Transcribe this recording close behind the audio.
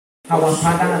Our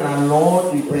Father and our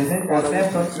Lord, we present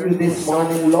ourselves to you this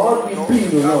morning. Lord, we pray,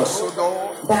 Lord,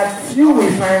 that you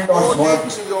will find us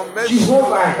worthy.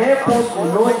 Jehovah, help us to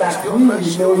know that we will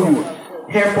know you.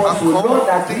 Help us to know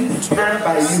that we stand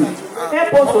by you.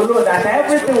 Help us to know that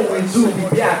everything we do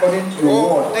will be according to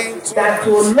your word. That,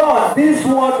 oh Lord, this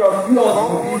word of yours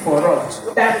will be for us.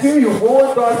 That you will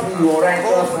hold us in your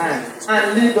righteous hand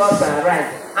and lead us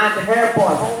aright and help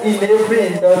us in every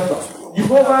endeavor.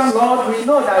 Jehovah, Lord, we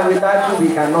know that without you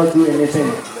we cannot do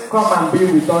anything. Come and be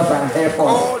with us and help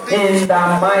us. In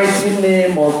the mighty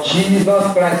name of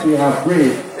Jesus Christ we have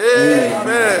prayed.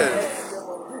 Amen.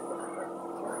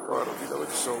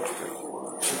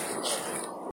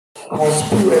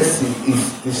 Conspiracy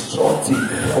is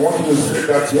destructive. I want you to say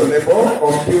that to your neighbor.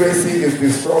 Conspiracy is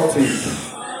destructive.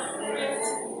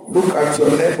 Look at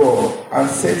your neighbor and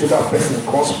say to that person,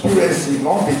 conspiracy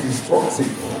not be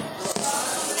destructive.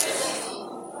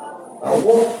 And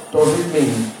what does it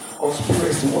mean?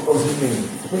 Conspiracy, what does it mean?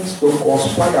 It means to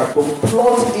conspire, to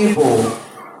plot evil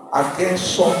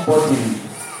against somebody,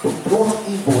 to plot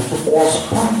evil, to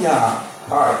conspire.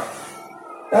 Right.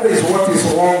 That is what is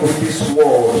wrong with this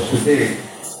world today.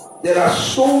 There are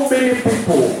so many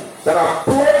people that are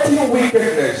plotting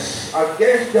wickedness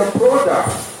against their brother,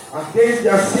 against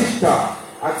their sister,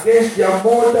 against their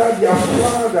mother, their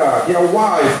father, their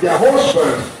wife, their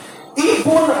husband,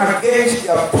 even against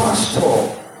their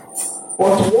pastor.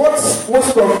 But what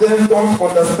most of them don't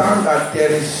understand that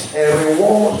there is a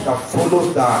reward that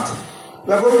follows that.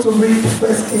 We are going to read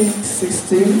 1 Kings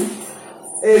 16,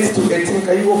 8 to 18.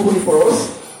 Can you open it for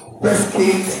us? 1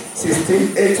 Kings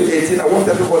 16, 8 to 18. I want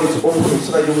everybody to open it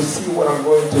so that you will see what I'm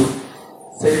going to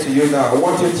say to you now. I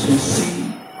want you to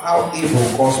see how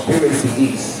evil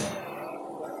conspiracy is.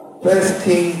 1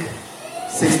 Kings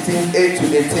 16, 8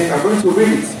 to 18. I'm going to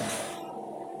read it.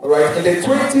 Alright, in the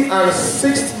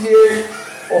 26th year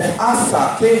of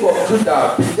Asa, king of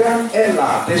Judah, began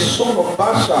Elah, the son of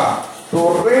Baasha,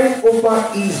 to reign over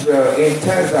Israel in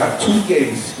Tirzah 2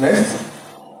 years. Next.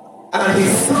 And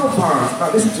his servant, now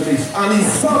listen to this, and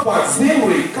his servant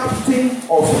Zimri, captain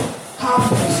of half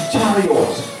his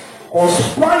chariots,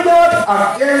 conspired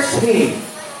against him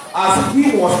as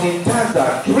he was in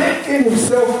Tirzah, drinking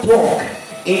himself drunk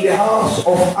in the house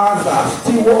of Asa,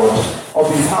 steward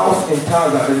of his house in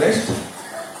Tirzah. The next.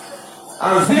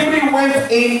 And Zimri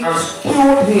went in and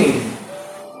killed him.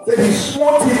 Then he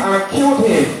smote him and killed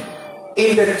him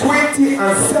in the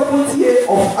 27th year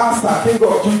of Asa, king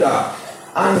of Judah.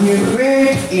 And he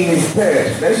reigned in his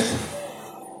stead. Next.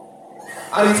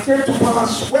 And it came to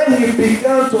pass when he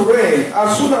began to reign,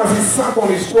 as soon as he sat on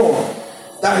his throne,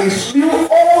 that he slew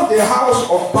all the house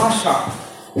of Baasha.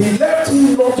 He left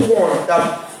him not one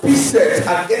that beset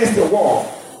against the wall,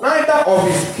 neither of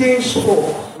his king's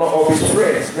folk nor of his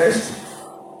friends. Next.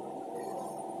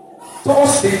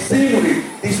 Thus did Zimri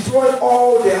destroy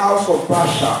all the house of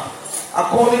Baasha,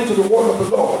 according to the word of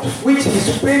the Lord, which he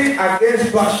spake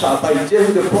against Baasha by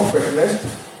Jehu the prophet. Next.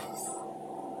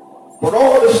 But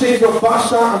all the sins of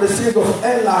Baasha and the sins of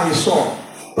Elah his son,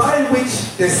 by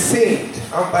which they sinned,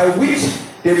 and by which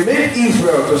they made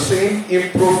Israel to sin,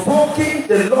 in provoking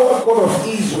the Lord God of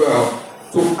Israel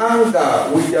to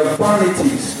anger with their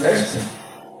vanities. Next.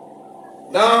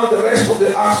 Now the rest of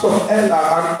the acts of Elah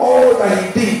and all that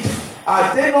he did,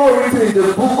 are they not written in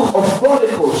the book of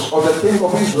Chronicles of the king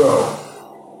of Israel?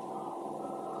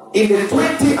 In the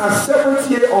 27th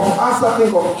year of Asa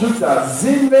king of Judah,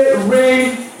 Zimri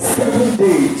reigned 7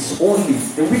 days only.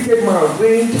 The wicked man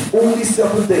reigned only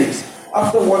 7 days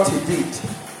after what he did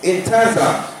in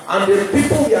Tirzah. And the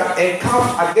people were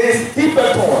encamped against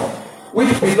Gibeton,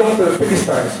 which belonged to the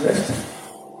Philistines. Next.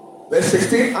 Verse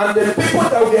 16. And the people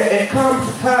that were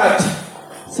encamped had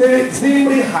said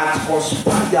Zimri had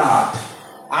conspired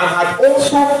and had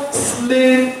also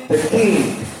slain the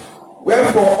king.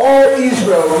 Wherefore all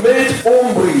Israel made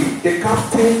Omri the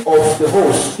captain of the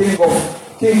host,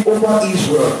 king over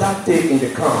Israel that day in the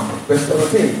camp. Verse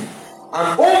 17.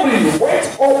 And Omri went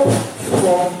up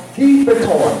from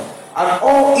Gibeton, and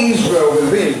all Israel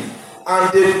with him,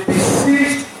 and they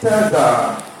besieged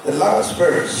Tirzah. The last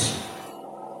verse.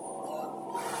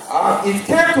 And it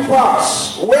came to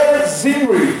pass when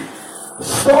Zimri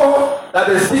saw that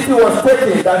the city was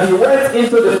taken, that he went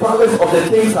into the palace of the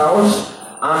king's house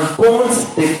and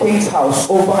burnt the king's house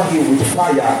over him with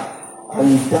fire, and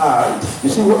he died. You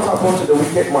see what happened to the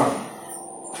wicked man?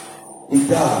 He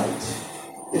died.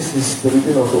 This is the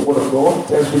reading of the word of God.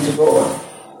 Thanks be to God.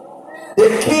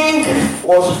 The king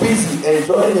was busy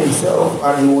enjoying himself,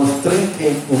 and he was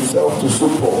drinking himself to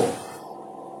stupor.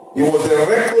 He was a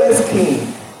reckless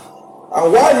king.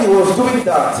 And while he was doing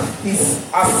that, his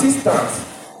assistants,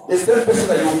 the same person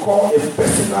that you call a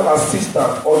personal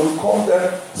assistant, or you call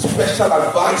them special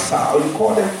advisor, or you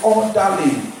call them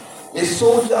orderly, the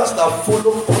soldiers that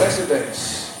follow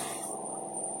presidents.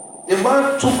 The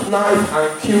man took knife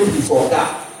and killed his oga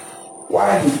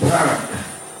while he drank.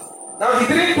 Now he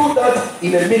didn't do that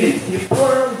in a minute. He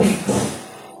planned it.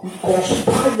 He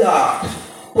conspired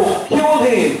to kill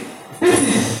him. This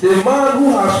is the man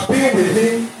who has been with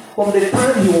him from the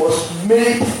time he was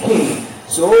made king.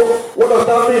 So what does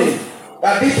that mean?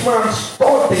 That this man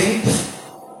studied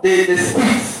the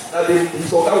seats that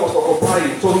his oga was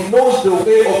occupying. So he knows the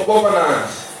way of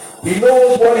governance. He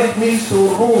knows what it means to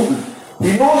rule.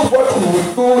 He knows what he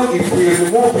will do if we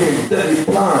remove him. Then he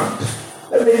planned.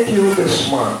 Let me kill this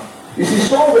man. You see,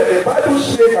 somewhere the Bible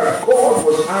says that God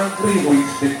was angry with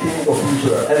the king of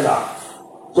Israel, Ella.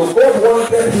 So God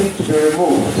wanted him to be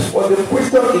removed. But the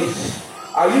question is,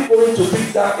 are you going to be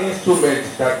that instrument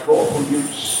that God will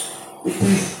use? It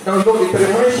is, now you know, it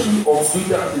reminds me of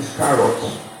Judas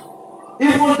Iscariot.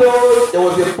 Even though there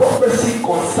was a prophecy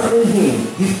concerning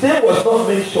him, his name was not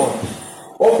mentioned.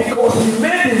 But because he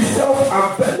made himself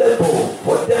available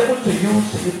for devil to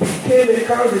use, he became a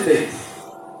candidate.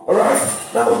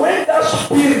 Alright? Now when that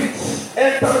spirit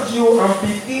enters you and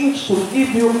begins to give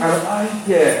you an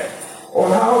idea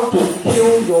on how to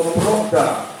kill your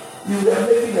brother, you are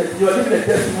giving a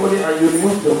testimony and you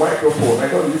remove the microphone. I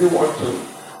don't really want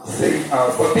to say it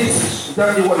out, but this is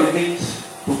exactly what it means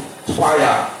to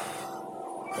conspire.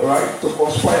 Alright? To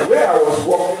conspire. Where I was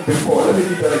walking before, let me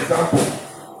give you an example.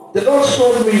 The Lord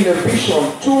showed me in a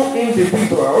vision 2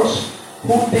 individuals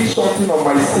who did something on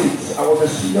my seat. I was a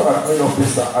senior admin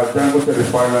officer at Dangote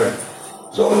Refinery.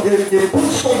 So they put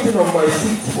something on my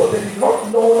seat, but they did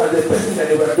not know that the person that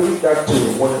they were doing that to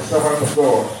was a servant of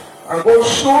God. And God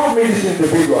showed me these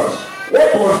individuals.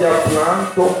 What was their plan?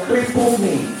 To cripple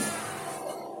me,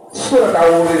 so that I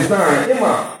will resign.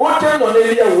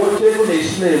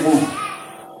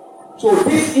 So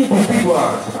these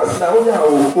individuals, as I only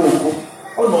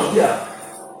not here.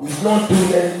 He's not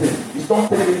doing anything. He's not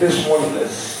taking this money.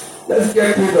 Let's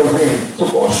get rid of him.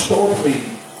 So God showed me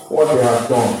what they have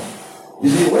done. You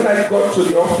see, when I got to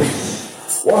the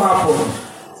office, what happened?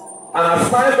 An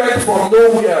assignment from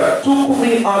nowhere took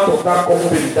me out of that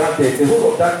company that day. The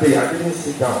whole of that day, I didn't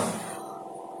sit down.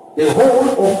 The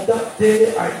whole of that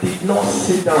day, I did not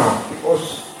sit down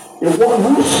because the one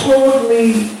who showed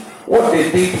me what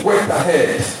they did went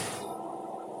ahead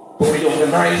to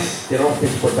reorganize the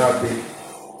office for that day.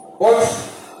 But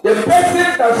the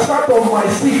person that sat on my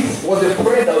seat was a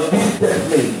friend that visited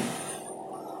me.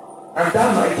 And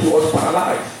that night he was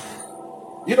paralyzed.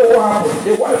 You know what happened?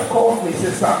 The wife called me and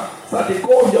said, Sir, the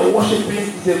God you're worshiping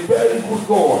is a very good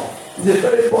God. He's a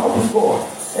very powerful God.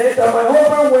 And my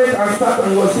husband went and sat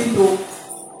and was into,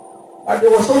 and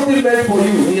there was something meant for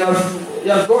you. He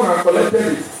has gone and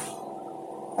collected it.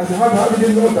 I said, how did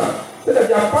you know that? He said that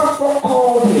their pastor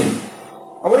called him.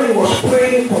 And when he was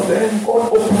praying for them,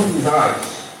 God opened his eyes.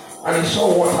 And he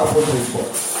saw what happened to his boy.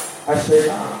 I said,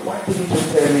 why didn't you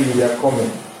tell me you were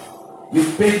coming? You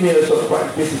paid me a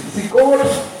surprise visit. See, God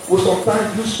will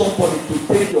sometimes use somebody to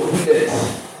take your witness.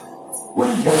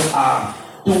 When you are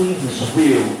doing his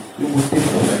will, he will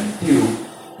defend you.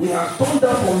 He has done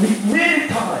that for me many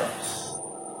times.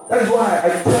 That is why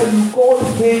I tell you,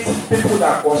 God hates people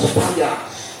that conspire.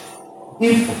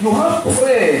 If you have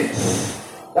friends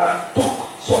that talk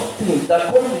something, that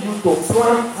come to you to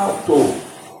plan how to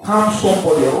harm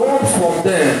somebody, run from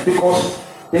them because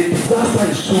the disaster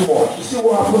is too much. You see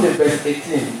what happened in verse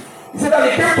 18. He said that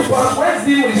it came to pass when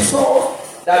Zimri saw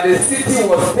that the city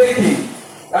was taken,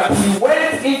 that he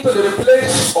went into the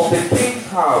place of the king's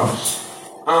house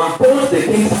and burned the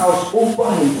king's house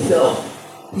over himself.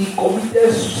 He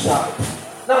committed suicide.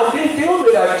 Now, they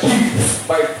were achieved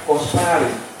by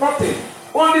conspiring. Nothing.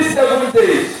 Only 7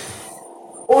 days.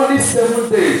 Only 7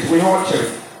 days we watched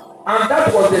it. And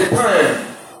that was the time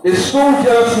the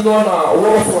soldiers war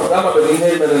front.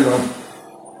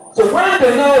 So when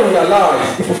they now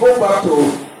realized, if you go back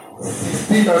to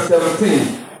 16 and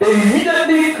 17, they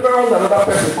immediately crowned another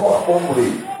person called Omri.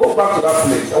 Go back to that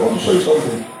place. I want to show you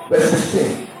something. Verse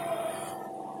 16.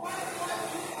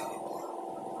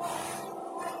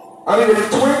 And in the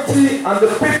 20, and the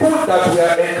people that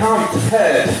were encamped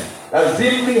heard that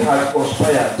Zimri had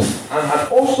conspired and had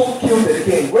also killed the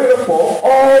king. Wherefore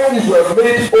all Israel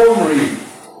made Omri.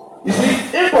 You see,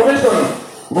 information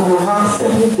we will have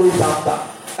 7 days after.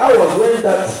 That was when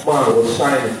that man was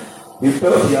shining. He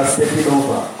felt he has taken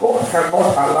over. God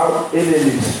cannot allow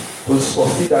enemies to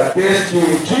succeed against you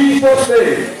in Jesus'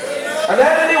 name. And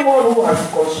anyone who has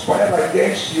conspired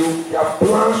against you, their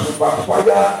plans will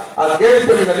backfire against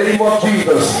them in the name of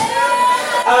Jesus.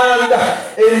 And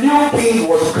a new king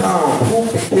was crowned who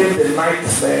became the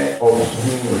nightmare of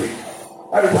Zimri.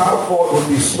 That is how God will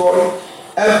destroy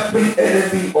every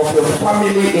enemy of your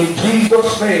family in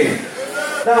Jesus' name.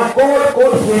 Now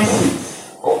God hates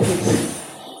it. God hates it.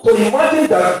 So imagine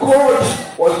that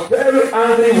God was very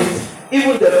angry with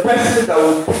even the person that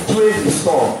would betray his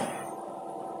son.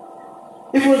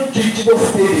 Even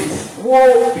Jesus said it.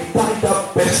 Woe betide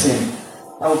that person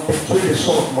that would betray the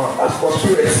son of man. That's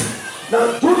conspiracy.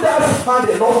 Now Judas had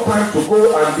enough time to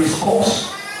go and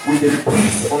discuss with the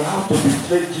priest on how to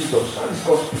betray Jesus. That is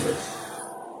conspiracy.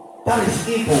 That is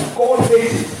evil. God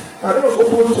hates it. Now let us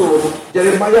open to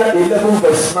Jeremiah 11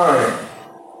 verse 9.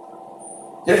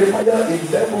 Jeremiah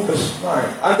 11 verse 9.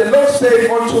 And the Lord said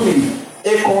unto me,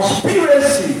 a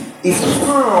conspiracy is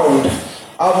found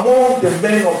among the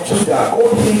men of Judah.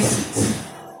 God hates it.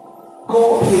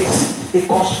 God hates it. A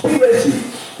conspiracy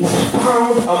is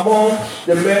found among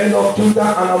the men of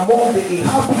Judah and among the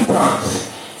inhabitants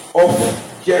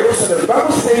of Jerusalem. The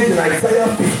Bible says in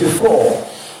Isaiah 54,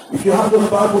 if you have the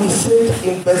Bible, it says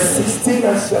in verse 16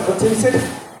 and 17, it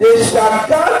says, they shall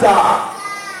gather,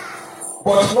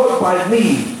 but not by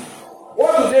me.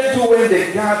 What do they do when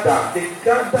they gather? They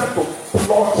gather to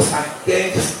plot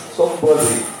against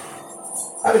somebody.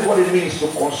 That is what it means to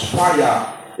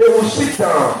conspire. They will sit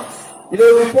down. You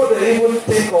know, before they even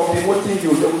think of demoting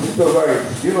you, they will sit over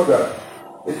it. You know that?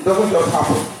 It doesn't just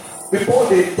happen. Before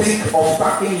they think of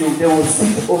attacking you, they will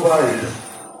sit over it.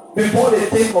 Before they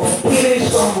think of killing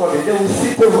somebody, they will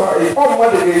sit over it. Oh,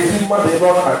 mother, they see mother,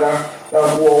 not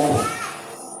that war.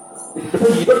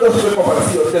 Because you don't just wake up and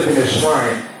see yourself in a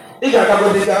shrine. You got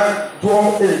to go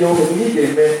draw the yoga, you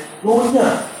get me. No,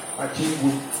 yeah, achieve.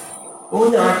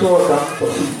 No, yeah, I told them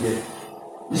to sit there.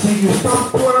 You see, you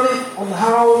start planning on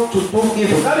how to do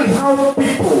evil. That is how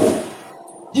people.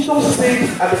 Jesus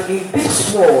said that in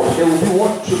this world there will be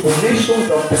what tribulations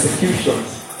and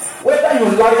persecutions. Whether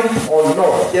you like it or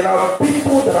not, there are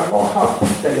people that are not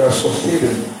happy that you are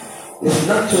succeeding. It's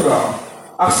natural.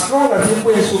 As long as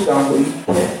people in Sudan,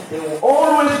 there will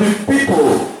always be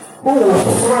people who will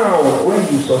frown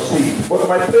when you succeed. But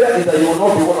my prayer is that you will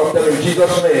not be one of them in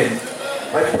Jesus' name.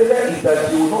 My prayer is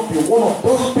that you will not be one of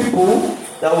those people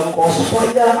that will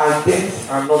conspire against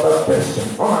another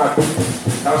person. Not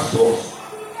disastrous.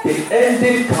 The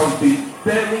ending can be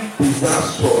very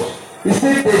disastrous. He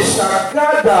said, they shall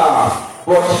gather,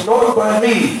 but not by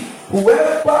me.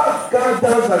 Whoever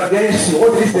gathers against you,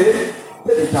 what did he say?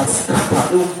 They shall scatter,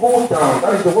 they will go down.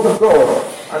 That is the word of God.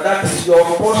 And that is your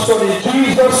portion in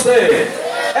Jesus' name.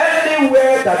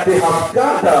 Anywhere that they have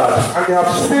gathered and they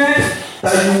have said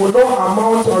that you will not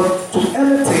amount to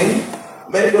anything,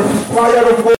 may the fire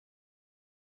of God.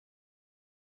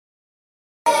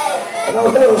 Now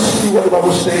let us see what the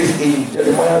Bible says in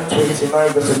Jeremiah 29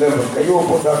 verse 11. Can you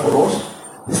open that for us?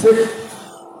 He said,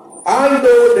 I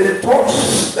know the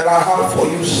thoughts that I have for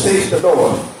you, says the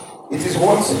Lord. It is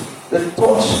what? The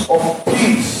thoughts of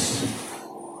peace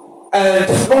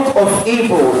and not of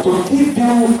evil, to give you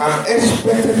an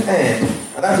expected end.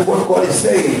 And that's what God is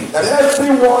saying. That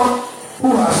everyone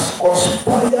who has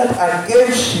conspired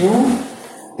against you,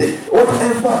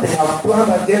 whatever they have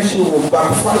planned against you will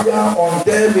backfire on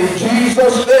them in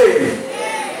Jesus' name.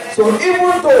 So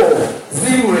even though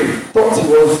Zimri thought he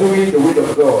was doing the will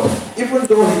of God, even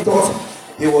though he thought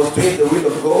he was doing the will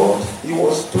of God, he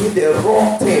was doing the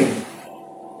wrong thing.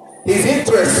 His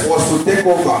interest was to take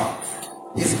over.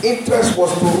 His interest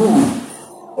was to rule.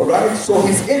 Alright? So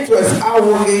his interest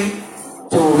outwardly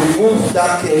to remove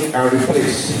that king and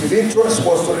replace. His interest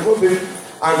was to remove him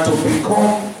and to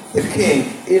become the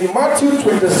king. In Matthew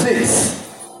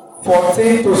 26,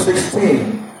 14 to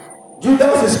 16,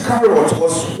 Judas Iscariot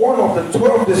was one of the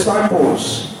 12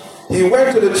 disciples. He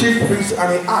went to the chief priest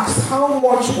and he asked, how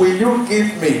much will you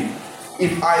give me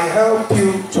if I help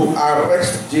you to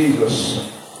arrest Jesus?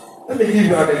 Let me give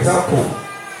you an example.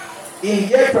 In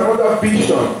yet another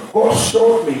vision, God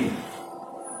showed me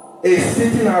a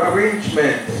sitting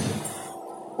arrangement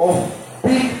of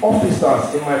big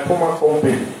officers in my former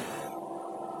company.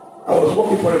 I was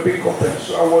working for a big company,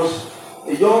 so I was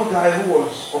a young guy who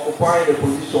was occupying the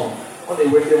position on a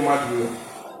wedding material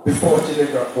before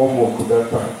Chineka Omo at that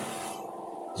time.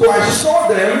 So I saw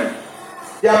them.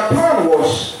 Their plan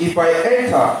was, if I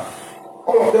enter,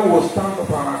 all of them will stand up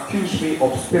and accuse me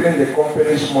of stealing the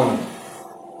company's money.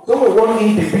 So one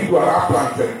individual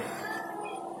applanted.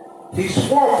 His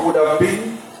work would have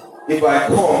been, if I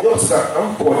come, just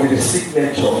account for the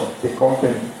signature of the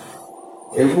company.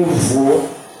 A move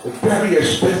for a very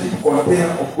expensive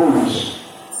container of goods.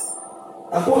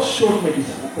 And God showed me this.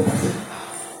 And I said,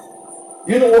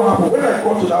 you know what happened? When I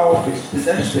got to that office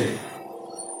the next day,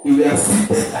 they were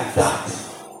seated like that.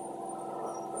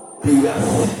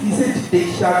 He said, they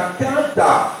shall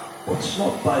gather, but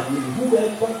not by me.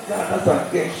 Whoever gathers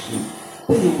against you,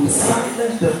 then you will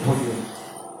silence them for you.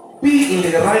 Be in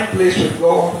the right place with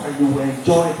God and you will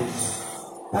enjoy this.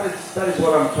 That is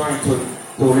what I'm trying to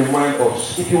remind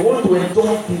us. If you want to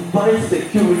enjoy divine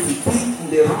security, be in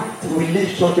the right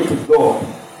relationship with God.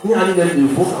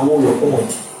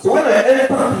 So when I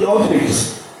entered the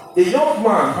office, the young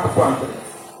man happened.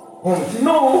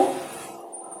 No,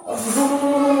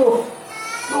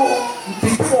 he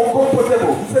became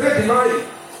uncomfortable. He started denying.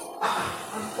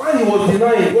 And while he was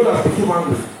denying, God has become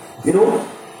angry.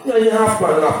 You have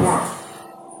plan.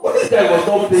 But this guy was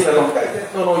not playing along. The guy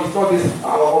said, no, it's not this.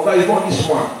 Guy is not this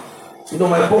one.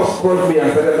 My boss called me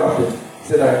and started laughing. He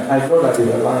said, I know that they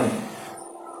were lying.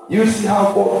 You see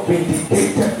how God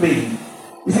vindicated me.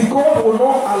 You see, God will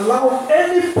not allow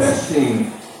any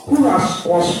person who has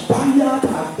conspired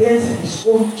against his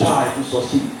own child to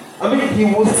succeed. He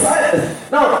will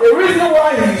silence. Now, the reason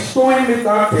why he's showing me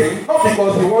that thing, not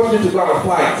because he wants me to go and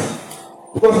fight,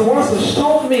 because he wants to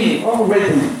show me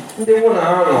already, they want to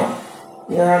honor.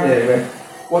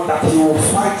 But that he will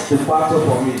fight the battle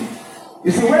for me.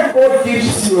 You see, when God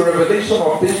gives you a revelation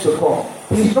of things to come,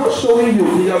 he's not showing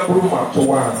you the Bruma to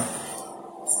one.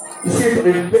 He said,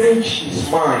 revenge is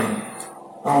mine,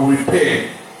 I'll repay.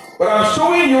 But I'm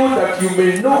showing you that you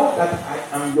may know that I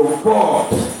am your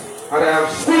God, and I am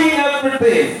seeing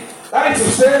everything. That is to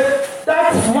say,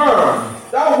 that man,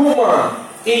 that woman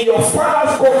in your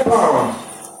father's compound,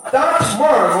 that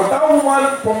man or that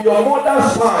woman from your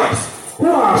mother's side, who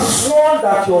has sworn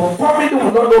that your family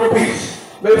will not know peace,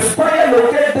 may fire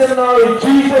locate them now in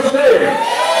Jesus' name.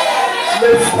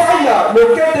 May fire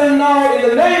locate them now in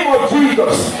the name of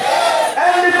Jesus.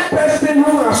 Any person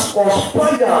who has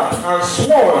conspired and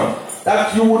sworn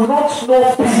that you will not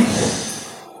know peace,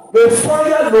 may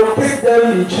fire locate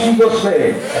them in Jesus'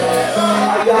 name.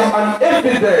 I am an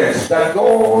evidence that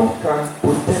God can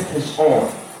protect his own.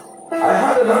 I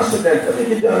had an accident. Let me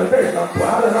give you a very example. I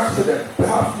had an accident.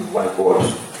 Perhaps this is why God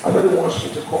really wants me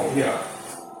to come here.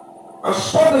 And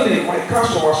suddenly my car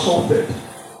was assaulted.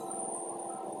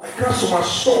 My car was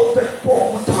assaulted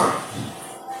 4 times.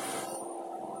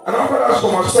 And after that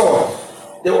some assault,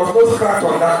 there was no scratch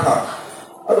on that car.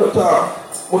 I don't have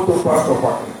motor pastor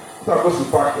parking. So I go to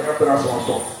parking after that some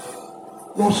assault.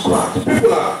 No scratch.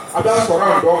 People are just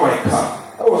around all my car.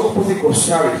 I was opposite of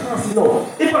Shari. I said, no,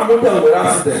 if I'm not done with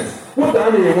accidents, what the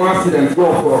only one accident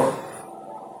go for?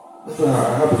 I said, I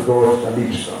have to go to the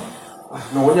beach now.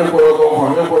 No, when you go,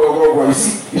 you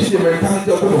see the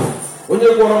mentality of people. When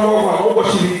you go on, I'm not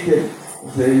watching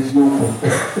there is no. No,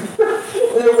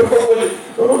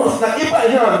 if I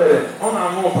hear it,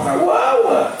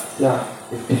 wow. Yeah,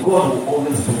 if God will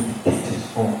always vindicate his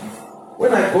own.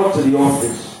 When I got to the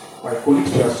office, my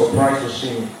colleagues were surprised to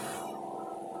see me.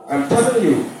 I'm telling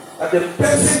you that the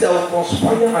person that will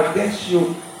conspire against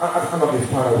you cannot be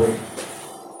far away.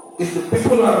 It's the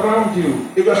people around you.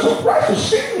 They were surprised to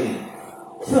see me.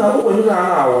 So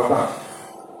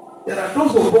there are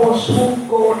those of us whom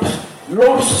God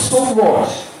loves so much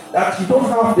that you don't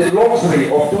have the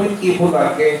luxury of doing evil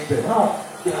against them. Now,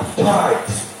 they have tried.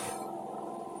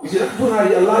 You see, that's when I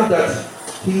realize that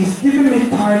he is giving me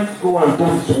time to go and do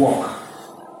his work.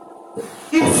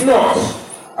 If not,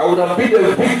 I would have been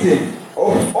a victim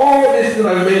of all this that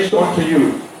I mentioned to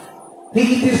you.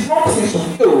 It is not his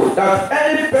will that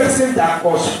any person that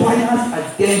conspires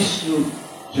against you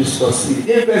should succeed.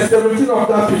 In verse 17 of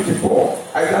that 54,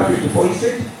 Isaiah 54, he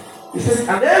said,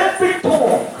 and every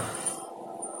tongue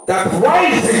that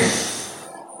rises,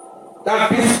 that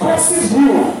discusses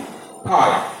you,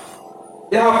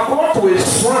 they have gone to a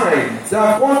shrine,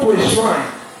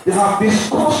 they have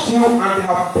discussed you and they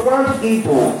have planned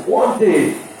evil. One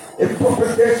day, a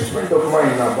prophetess friend of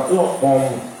mine now, but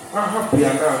I'm happy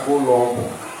and I go long.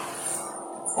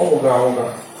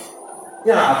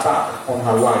 Attack on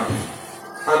her life.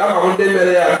 And I'm going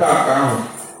to attack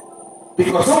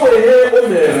because through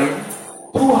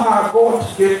her,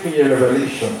 God gave me a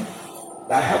revelation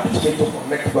that helped me to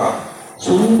connect back.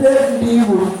 So then he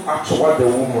will ask what the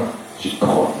woman, she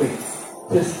called me.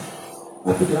 Says, I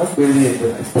prayed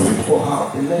for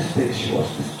her. The next day she was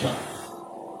discharged.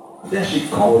 Then she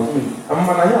called me. And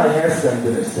when I heard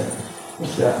something, I said,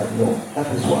 no, that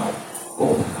is why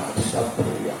God hears that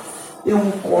prayer. They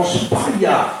will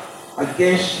conspire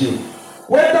against you.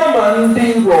 Whether man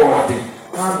did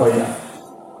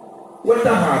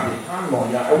whether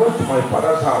man I went to my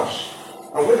father's house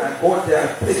And when I got there,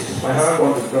 I placed my hand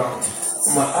on the ground.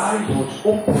 My eyes was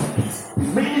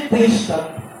opened. Many things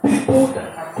that people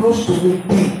that are close to me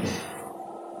did.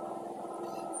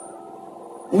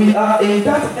 We are in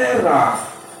that era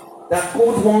that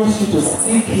God wants you to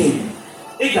seek Him.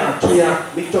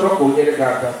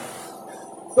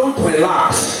 Don't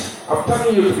relax. I'm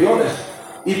telling you to be honest.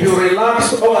 If you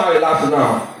relax, all I relax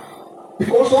now.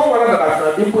 Because all one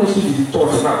that influence you is the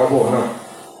church now.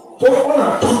 So all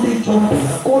our Sunday jumping,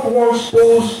 God wants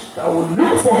those that will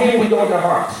look for Him with all their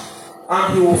hearts.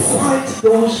 And He will fight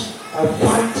those that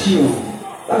fight you.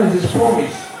 That is His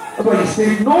promise. That's why He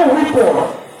said, no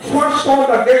weapon fashioned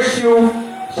against you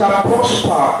shall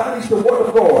prosper. That is the word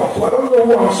of God. So I don't know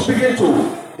who I'm speaking to.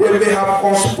 They may have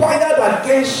conspired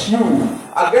against you,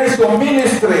 against your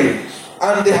ministry,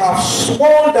 and they have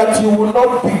sworn that you will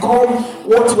not become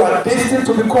what you are destined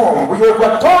to become. We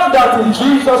overturn that in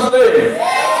Jesus' name.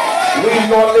 We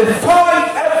nullify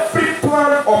every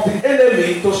plan of the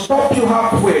enemy to stop you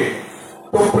halfway,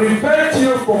 to prevent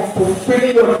you from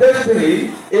fulfilling your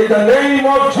destiny in the name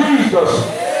of Jesus.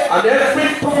 And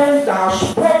every tongue that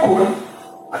has spoken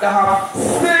and that have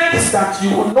said that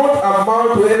you will not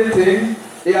amount to anything,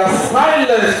 they are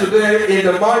silenced today in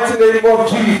the mighty name of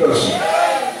Jesus.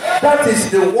 That is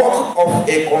the work of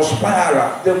a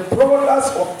conspirer. The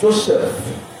brothers of Joseph,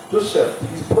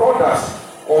 his brothers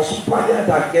conspired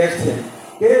against him.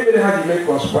 They had to make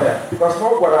conspire because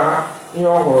now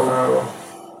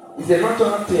it's a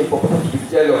natural thing for people to be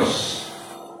jealous.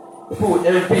 People will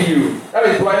envy you. That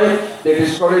is why they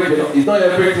discourage you. It's not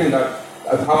everything that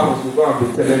happens you go and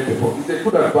be telling people. It's a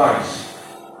good advice.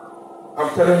 I'm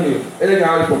telling you, any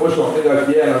kind of promotion, any kind of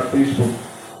beer on Facebook.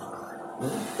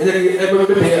 Any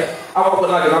everybody here, I want to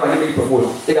like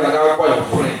promote. They can go for your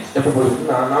friends. Everybody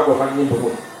now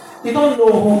promote. You don't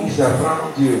know who is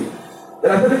around you.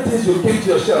 There are certain things you keep to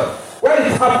yourself. When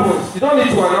it happens, you don't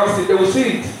need to announce it. They will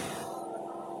see it.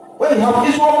 When it happens,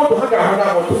 it's one motor,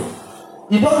 another motor.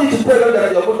 You don't need to tell them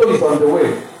that your motor is on the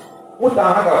way. What the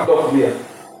heck have done here?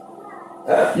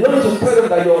 You don't need to tell them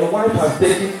that your wife has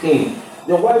taken in.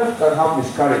 Your wife can have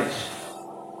miscarriage.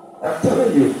 I'm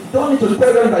telling you, you don't need to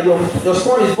tell them that your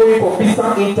son is going for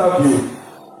visa interview.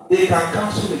 They can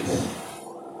cancel it.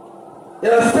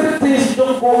 There are certain things you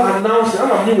don't go announcing.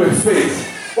 I'm new with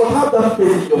faith. But have that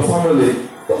faith in your family.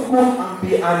 Don't go and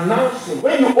be announcing.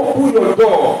 When you open your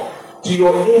door to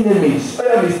your enemies,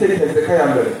 I mistake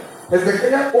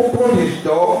Hezekiah opened his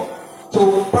door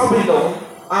to Babylon,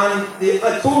 and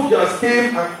the soldiers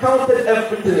came and counted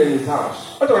everything in his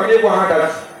house. What our neighbor had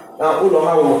that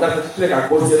that's a and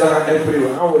goes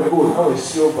everywhere. How will gold, how will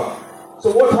silver.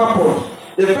 So what happened?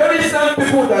 The very same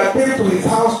people that came to his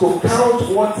house to count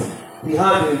what he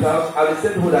had in his house are the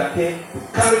same people that came to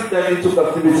carry them into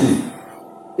captivity.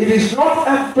 It is not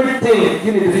everything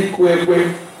in the equal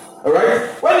way.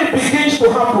 Alright? When it begins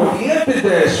to happen, the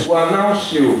evidence will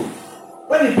announce you.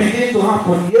 When it begins to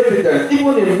happen, the evidence,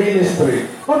 even in ministry,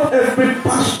 not every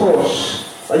pastors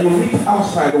that you meet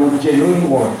outside are genuine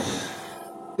ones.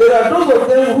 There are those of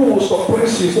them who will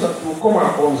suppress you so that you will come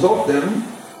and consult them,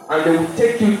 and they will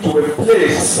take you to a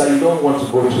place that you don't want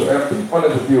to go to. I'm being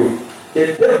honest with you.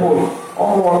 The devil,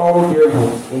 all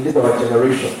devil in this our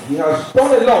generation, he has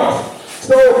done a lot.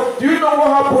 So, do you know what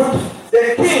happened?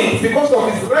 The king, because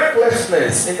of his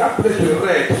recklessness in that place we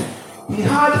read, he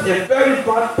had a very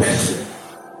bad person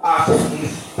as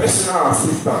his personal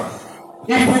assistant.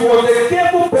 If he was a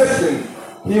careful person,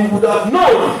 he would have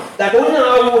known that only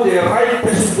now the right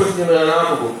person was in an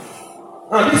animal.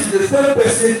 Now, this is the same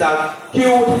person that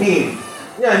killed him.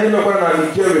 Yeah, in the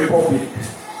Nigeria Republic.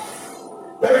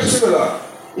 Very similar.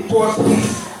 It was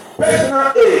his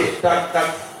personal aid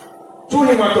that threw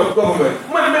him out of government.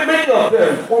 Many of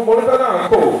them, Monitana and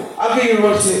Co,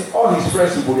 Agi all his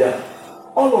friends in Buria.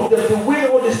 All of them, the way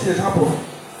all these things happen,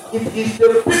 it is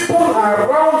the people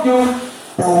around you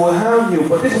that will harm you.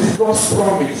 But this is God's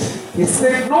promise. He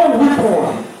said, no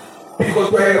weapon,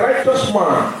 because you are a righteous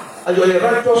man and you are a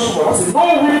righteous woman. He said, no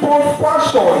weapon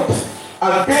fashioned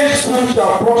against you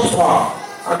shall prosper.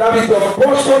 And that is your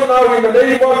portion now in the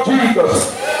name of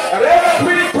Jesus. And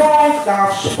every tongue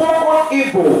that has spoken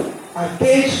evil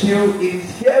against you is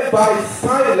hereby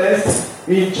silenced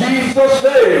in Jesus'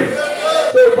 name.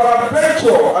 So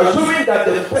peradventure, assuming that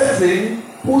the person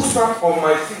who sat on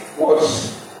my seat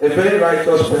was a very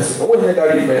righteous person,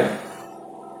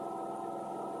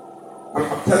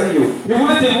 I'm telling you, he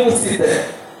wouldn't even sit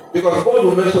there, because God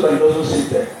will make sure that he doesn't sit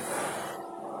there.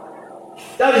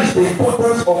 That is the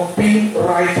importance of being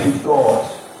right with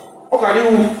God. Okay, that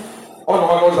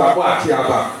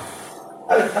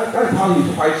is how he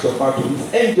fights your battle.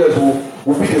 His angels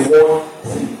will be the one.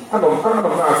 See, I'm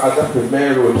not at the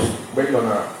main road, waiting on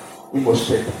a Imo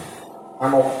State.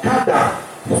 An Okada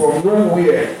from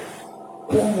nowhere.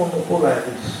 Come on, go like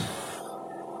this.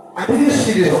 I didn't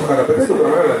see this Okada, but they don't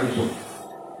around like this one.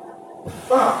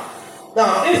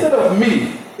 Now, instead of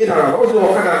me, I was the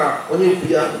Okada when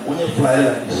you fly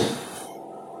like this.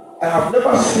 I have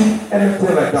never seen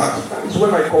anything like that. That is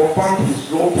when I confirmed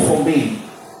his love for me.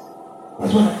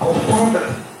 That's when I confirmed that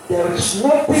there is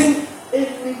nothing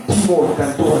any demon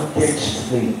can do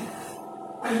against me.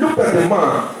 I looked at the man,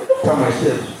 I looked at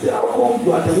myself, said, how come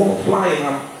you are the one flying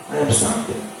and I am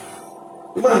standing?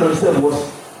 The man himself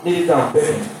was kneeling down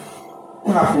begging.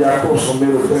 Happy I told some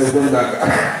mirror that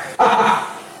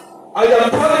I am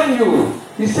telling you,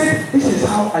 he said, this is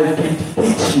how I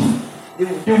vindicate you.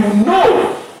 You will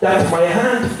know that my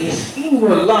hand is in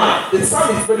your life. The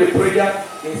psalmist made a prayer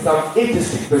in Psalm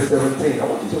 86 verse 17. I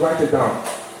want you to write it down.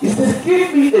 He says,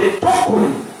 give me a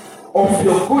token of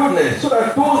your goodness so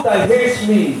that those that hate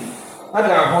me,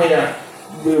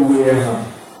 they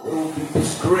will be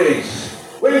disgraced.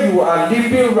 When you are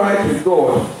living right with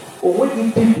God, or when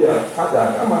you keep your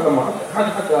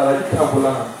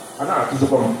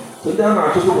so then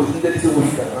I just was in the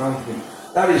week around him.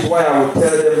 That is why I would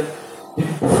tell them, be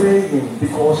praying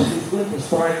because he's going to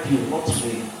strike you, not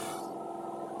me.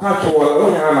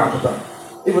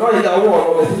 If not in that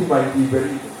war, the thing might be very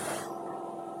good.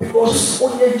 Because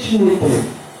only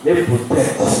Chineke they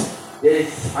protect. There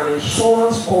is an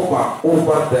insurance cover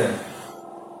over them.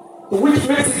 Which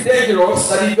makes it dangerous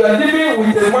that if you are living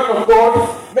with a man of God,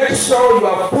 make sure you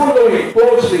are following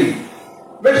closely.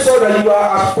 Make sure that you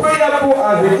are as prayerful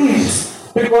as it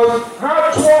is. Because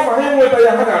how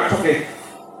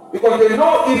because they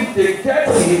know if they get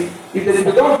him, if they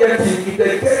don't get him, if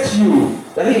they get you,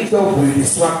 then he himself will be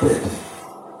distracted.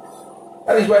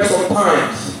 That is why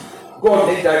sometimes God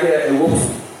needs to get a wolf,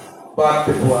 bad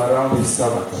people around his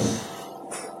servants.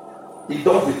 He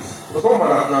does it. Because someone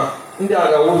now, in the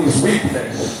other one is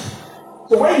weakness.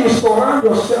 So when you surround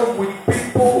yourself with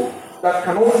people that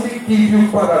can only give you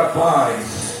bad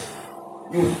advice,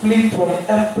 you flee from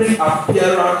every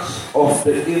appearance of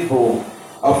the evil,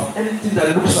 of anything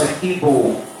that looks like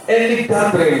evil, any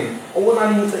gathering. All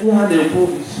I need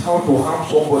is how to harm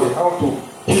somebody, how to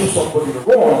kill somebody.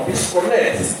 Go on,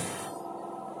 disconnect.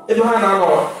 The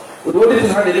only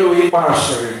thing I do is I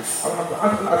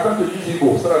try to use Igbo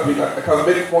so that I can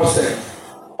make more sense.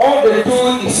 All they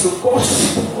do is to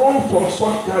gossip, run from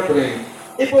such gathering.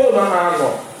 People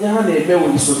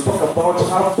is to talk about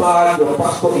how bad your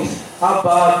pastor is, how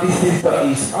bad this sister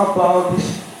is, how bad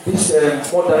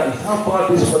this mother is, how bad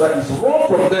this mother is. Run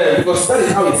from them because that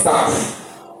is how it starts.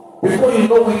 Before you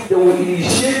know it, they will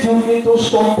initiate you into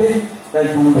something that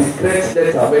you will regret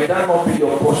later. May that not be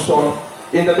your portion.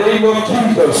 In the name of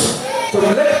Jesus. So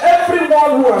let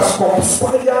everyone who has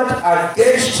conspired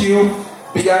against you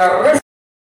be arrested.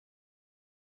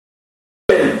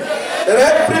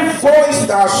 Let every voice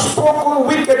that has spoken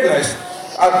wickedness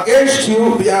against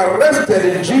you be arrested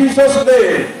in Jesus'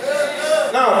 name.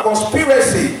 Now,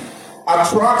 conspiracy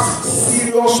attracts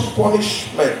serious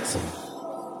punishment.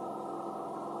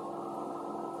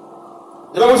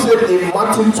 The Bible said in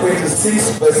Matthew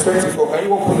 26, verse 24. Can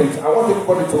you open it? I want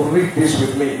everybody to read this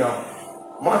with me now.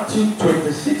 Matthew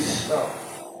 26, now,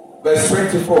 verse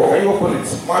 24. Can you open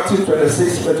it? Matthew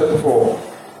 26, verse 24.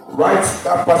 Write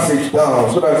that passage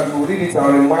down so that you read it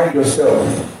and remind yourself.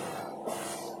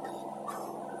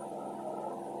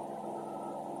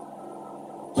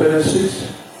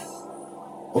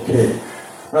 Okay.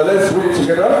 Now let's read it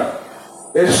together.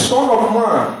 The Son of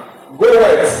Man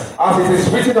goeth as it is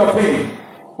written of him.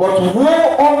 But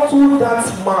woe unto that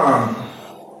man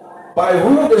by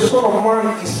whom the Son of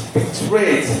Man is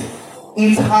betrayed.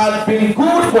 It had been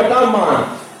good for that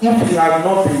man if he had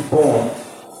not been born.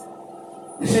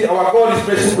 You see, our God is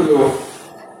merciful,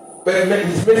 but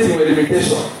He's mercy with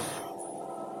limitation.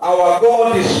 Our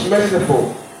God is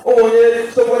merciful. Oh yeah,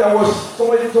 somebody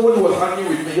was angry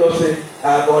with me. Just say,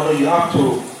 God, no, you have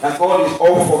to. And God is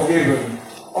all forgiven.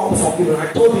 All forgiven.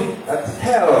 I told him that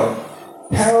hell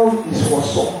is for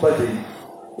somebody.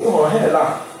 You know,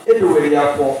 hell everywhere they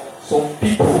are for some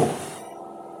people.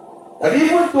 And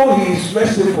even though He is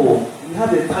merciful, He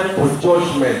has a time for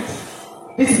judgment.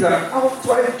 This is an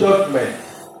outright judgment.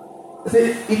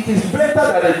 Say, it is better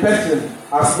that a person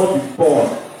has not been born.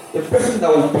 A person that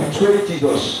will betray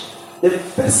Jesus. A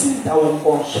person that will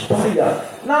conspire.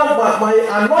 Now, my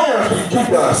annoyance with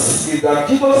Judas is that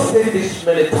Jesus said this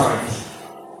many times.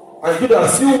 And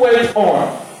Judas still went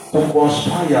on to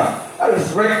conspire. That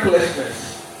is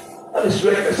recklessness. That is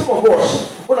reckless. Some of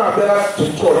us, when I've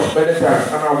been to church many times,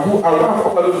 and I will have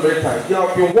overlooked many times, you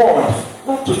have been warned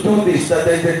not to do this, that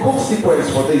there is a consequence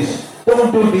for this.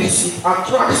 Don't do this, it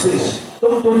attracts this.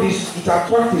 Don't do this, it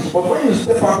attracts this. But when you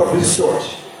step out of this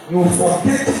church, you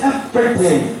forget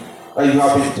everything that you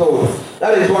have been told.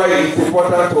 That is why it's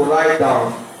important to write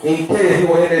down, in case you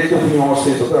want to do your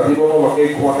say, so that you don't know what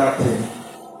they call that thing.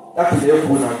 That is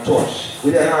helpful in church.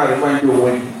 We then now remind you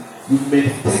when you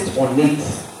meditate on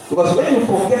it. Because when you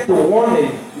forget the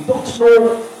warning, you don't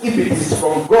know if it is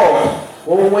from God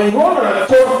or when you want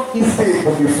to talk, He says it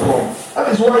will be from.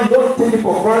 That is why you don't take it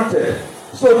for granted.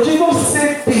 So Jesus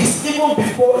said this even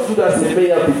before Judas the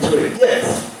Betrayer betrayed.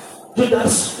 Yes,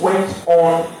 Judas went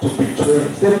on to betray.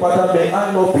 He said, Father, may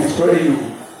I not betray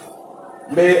you.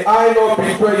 May I not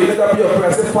betray you. Let that be your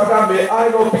prayer. Say, Father, may I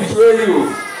not betray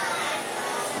you.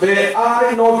 May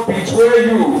I not betray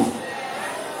you.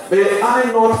 May I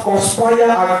not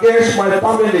conspire against my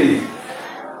family.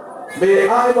 May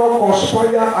I not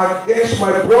conspire against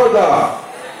my brother.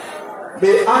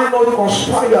 May I not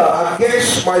conspire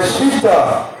against my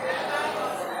sister.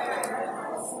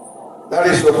 That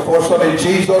is the portion in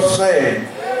Jesus' name.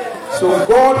 So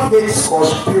God hates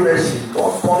conspiracy.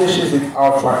 God punishes it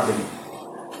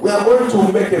outrightly. We are going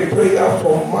to make a prayer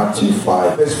from Matthew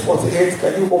 5 verse 48.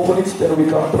 Can you open it? Then we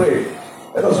can pray.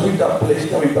 Let us read that place.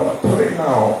 Then we can pray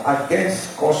now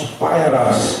against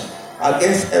conspirers,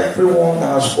 against everyone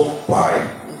that has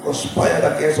conspired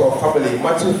against our family.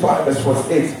 Matthew 5 verse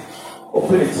 48.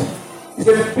 Open it. He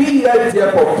said, be ye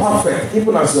therefore perfect,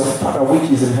 even as your Father which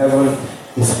is in heaven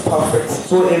is perfect.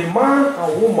 So a man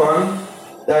and woman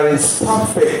that is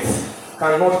perfect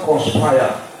cannot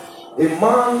conspire. A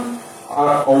man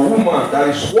or woman that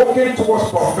is working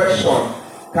towards perfection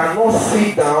cannot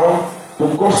sit down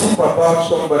to gossip about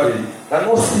somebody,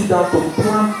 cannot sit down to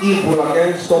plan evil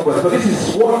against somebody. So this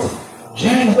is what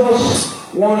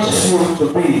Jesus wants you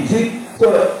to be. See?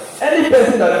 So any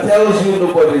person that tells you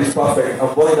nobody is perfect,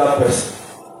 avoid that person.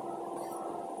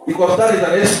 Because that is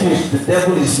an excuse the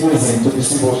devil is using to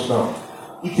deceive us now.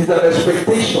 It is an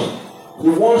expectation. He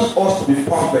wants us to be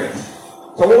perfect.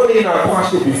 Someone in our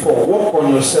pastor before, work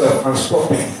on yourself and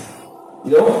stop it.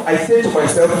 You know, I say to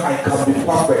myself, I can be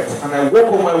perfect, and I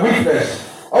work on my weakness.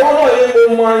 Oh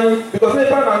no, because maybe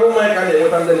I don't mind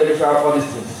and let me try all these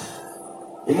things.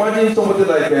 Imagine somebody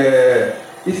like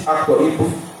this actor,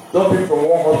 jumping from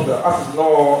one hospital, as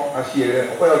no, and she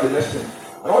acquired the next thing.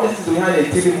 And all this is behind a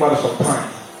TV matter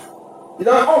sometimes. You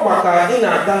know, oh my God, in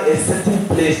and down a certain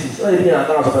places,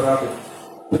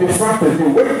 to be frank with you,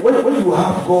 when you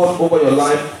have God over your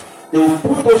life, they will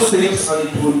put those things and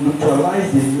it will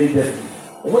neutralize immediately.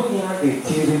 When you have a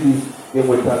TV, they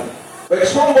will tell you. But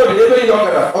somebody, even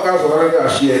younger than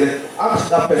ask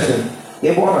that person,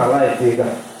 they want a life,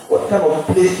 what kind of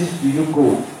places do you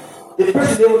go? The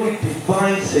person they will need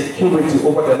divine security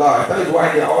over their life. That is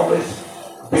why they are always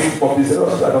being from this. I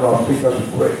don't know, think that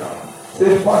we pray now.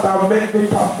 Say, Father, make me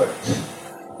perfect.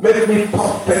 Make me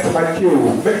perfect like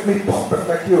you. Make me perfect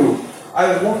like you.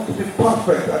 I want to be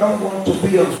perfect. I don't want to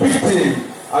be a victim.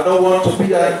 I don't want to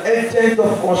be an agent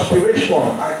of conspiration.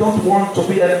 I don't want to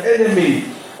be an enemy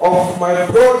of my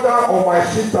brother or my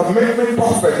sister. Make me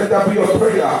perfect. Let that be your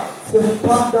prayer. Say,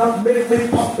 Father, make me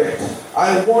perfect.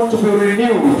 I want to be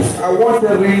renewed. I want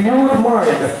a renewed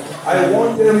mind. I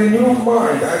want a renewed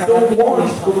mind. I don't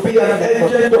want to be an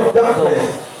agent of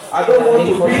darkness. I don't want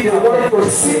to be the one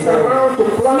to sit around to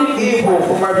plan evil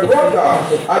for my brother.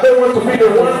 I don't want to be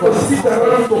the one to sit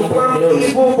around to plan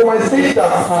evil for my sister.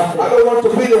 I don't want to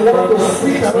be the one to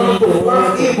sit around to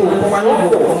plan evil for my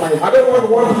uncle. I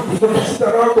don't want to sit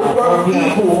around to plan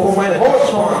evil for my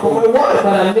husband, for my wife.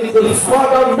 Father, make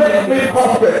me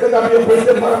perfect. Let that be a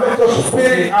prayer. Father, make your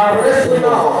spirit arrest me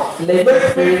now. Make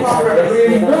me perfect.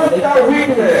 Remove that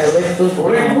weakness.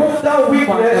 Remove that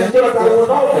weakness so that I will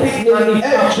not be an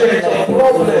edge of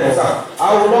problems.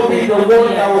 I will not be the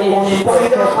one that will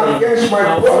conspire against my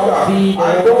brother.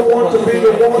 I don't want to be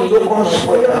the one to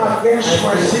conspire against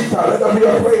my sister. Let that be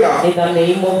a prayer. In the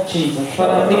name of Jesus.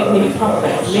 Father, make me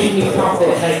perfect. Make me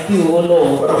perfect like you, O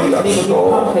Lord. Make me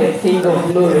perfect, King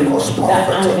of glory. That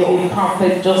I may be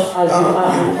perfect just as you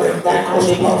are. That I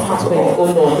may be perfect, O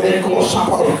Lord. Make me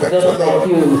perfect just like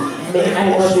you. May I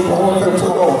not be the one to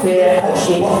compare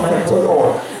against my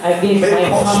brother, against my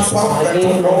pastor,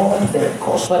 against my sister.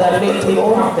 Father, make me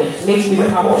perfect. Make me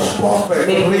perfect.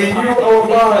 Make me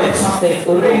perfect.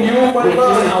 Renew my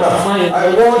mind.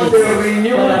 I want a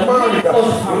renewed mind.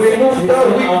 Remove that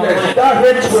weakness, that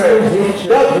hatred,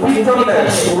 that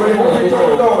bitterness. Remove it,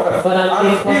 oh Lord.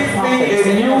 And give me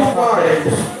a new mind.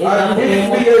 And give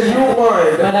me a new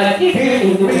mind. Give me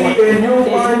a new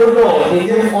mind, oh Lord. Give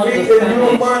me a new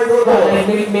mind, oh Lord.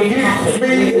 Give me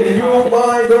a new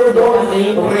mind, oh Lord.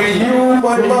 Renew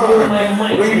my mind.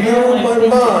 Renew my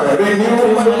mind. Renew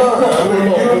my mind.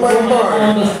 Renew my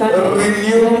mind.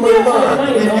 Renew my mind.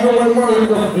 Renew my mind.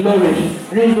 Glory.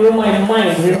 Renew my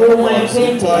mind. Renew my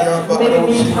thinking. Make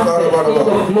me perfect. King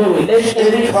of glory. Let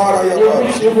every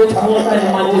evil thought and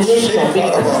imagination be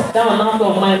cast down out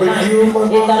of my mind. In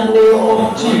the name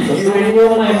of Jesus. Renew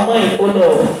my mind, O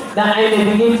Lord. That I may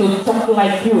begin to talk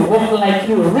like you, walk like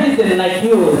you, reason like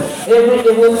you. Every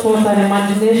evil thought and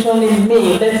imagination in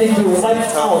me, let it be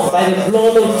wiped out by the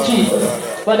blood of Jesus.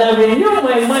 But I renew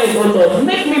my mind, O Lord.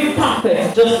 Make me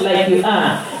perfect just like you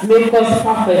are. Make us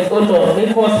perfect, O Lord.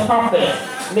 Make us perfect.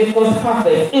 Make us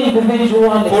perfect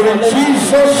individually. For in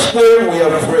Jesus' name we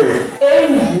are praying.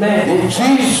 Amen. In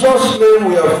Jesus' name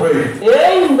we are praying.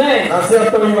 Amen. I say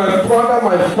after me, my father,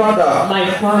 my father.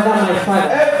 My father, my father.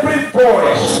 Every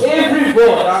voice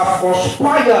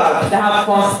that have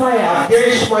conspired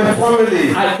against my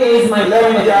family, let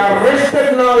me be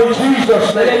arrested now in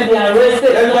Jesus' name. Let me be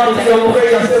arrested. Let me be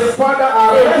praying. I say, Father,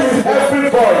 arrest every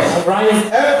voice,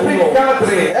 every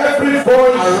gathering, every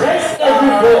voice, arrest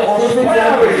every voice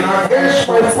conspiring against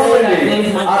my family,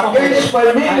 against my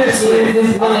ministry,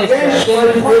 against my family, against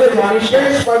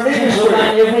my ministry,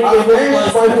 against my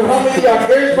family,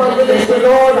 against my ministry.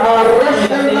 Lord, arrest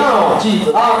them now.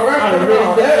 Arrest them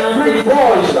now. Every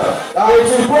voice that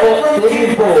is spoken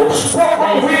evil,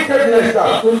 spoken wickedness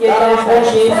that are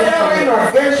conspiring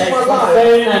against my life,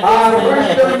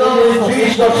 arrest them now in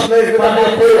Jesus' name.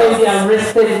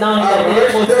 Arrested now.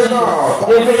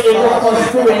 Every evil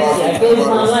conspiracy against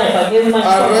my life, against my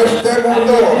family. Arrest them, O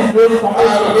Lord.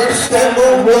 Arrest them, O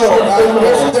Lord.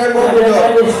 Arrest them, O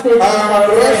Lord.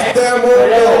 Arrest them, O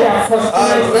Lord. Arrest them,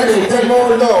 O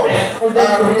Lord.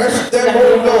 Arrest them,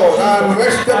 O Lord.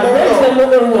 Arrest them, O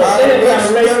Lord. Arrest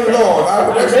them, Lord.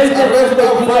 Arrest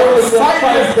them, Lord.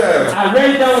 Silence them.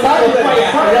 Silence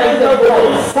them,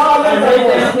 Lord. Silence them,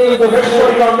 Lord. Make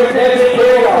sure you are making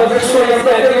prayer. Make sure you are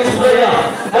making prayer.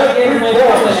 Every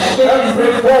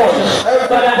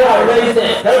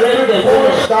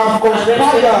voice that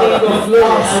conspire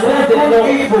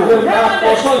evil, that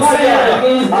conspire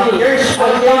against my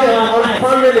life and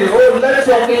family. Oh, let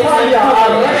your fire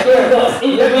arrest them.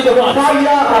 Let your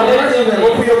fire arrest them.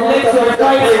 Open your mouth and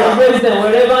arrest them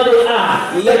wherever they are.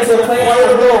 let your fire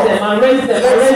arrest them. Arrest them.